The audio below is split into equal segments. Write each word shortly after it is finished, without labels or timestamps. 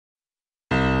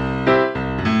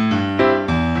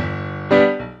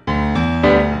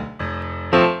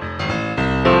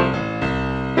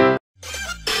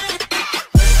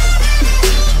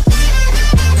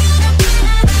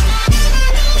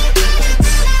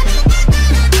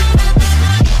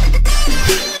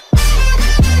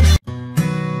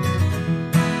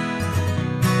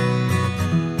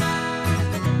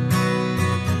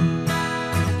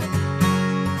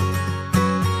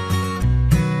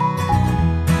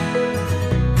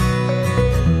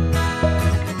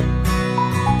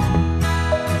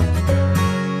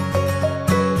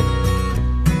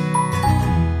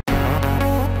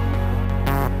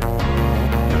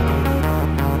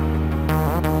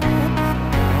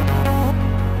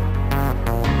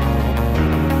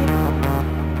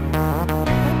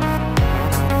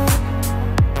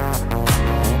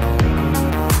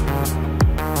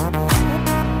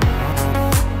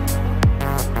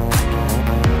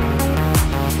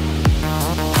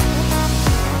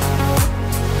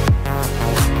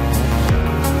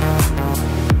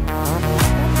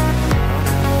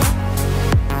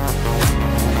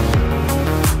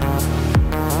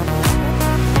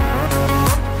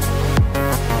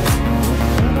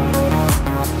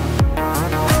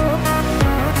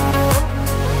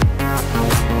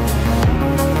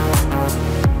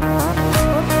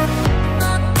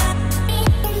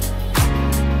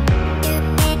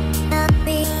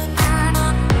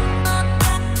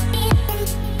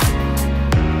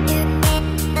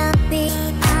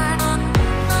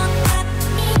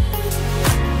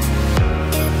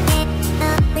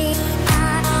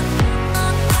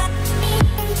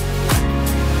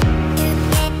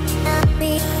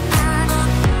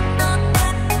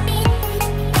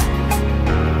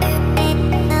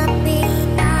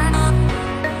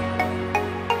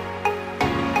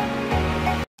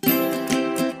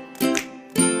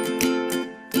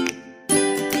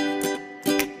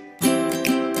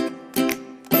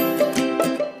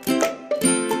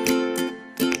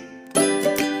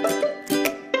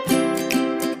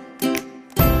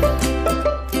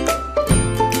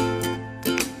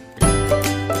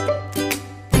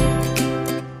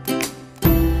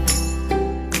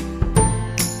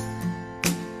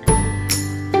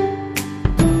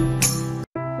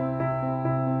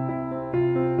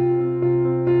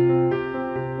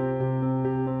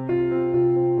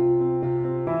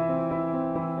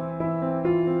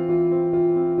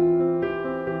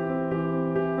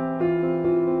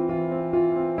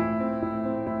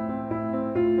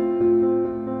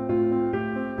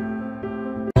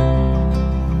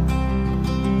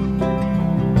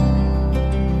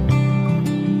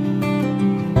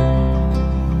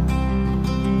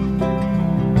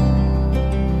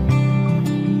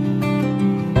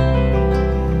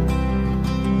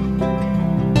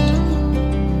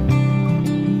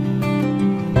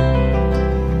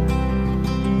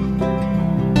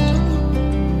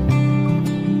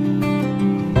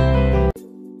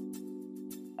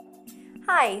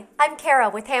I'm Kara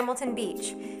with Hamilton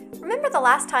Beach. Remember the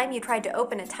last time you tried to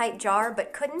open a tight jar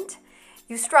but couldn't?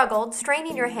 You struggled,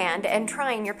 straining your hand and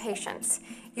trying your patience.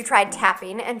 You tried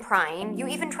tapping and prying, you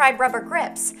even tried rubber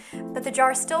grips, but the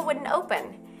jar still wouldn't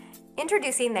open.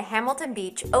 Introducing the Hamilton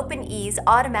Beach Open Ease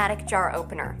Automatic Jar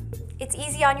Opener. It's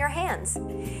easy on your hands.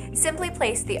 Simply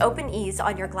place the Open Ease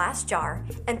on your glass jar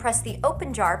and press the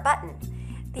Open Jar button.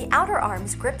 The outer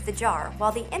arms grip the jar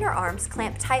while the inner arms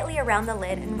clamp tightly around the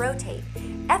lid and rotate,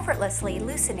 effortlessly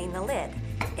loosening the lid.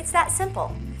 It's that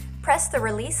simple. Press the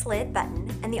Release Lid button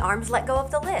and the arms let go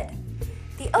of the lid.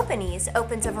 The Open Ease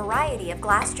opens a variety of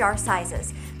glass jar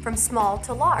sizes, from small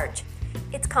to large.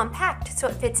 It's compact so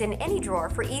it fits in any drawer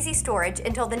for easy storage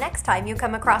until the next time you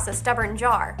come across a stubborn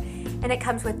jar. And it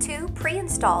comes with 2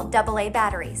 pre-installed AA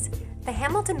batteries. The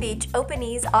Hamilton Beach Open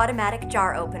Ease Automatic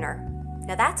Jar Opener.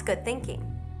 Now that's good thinking.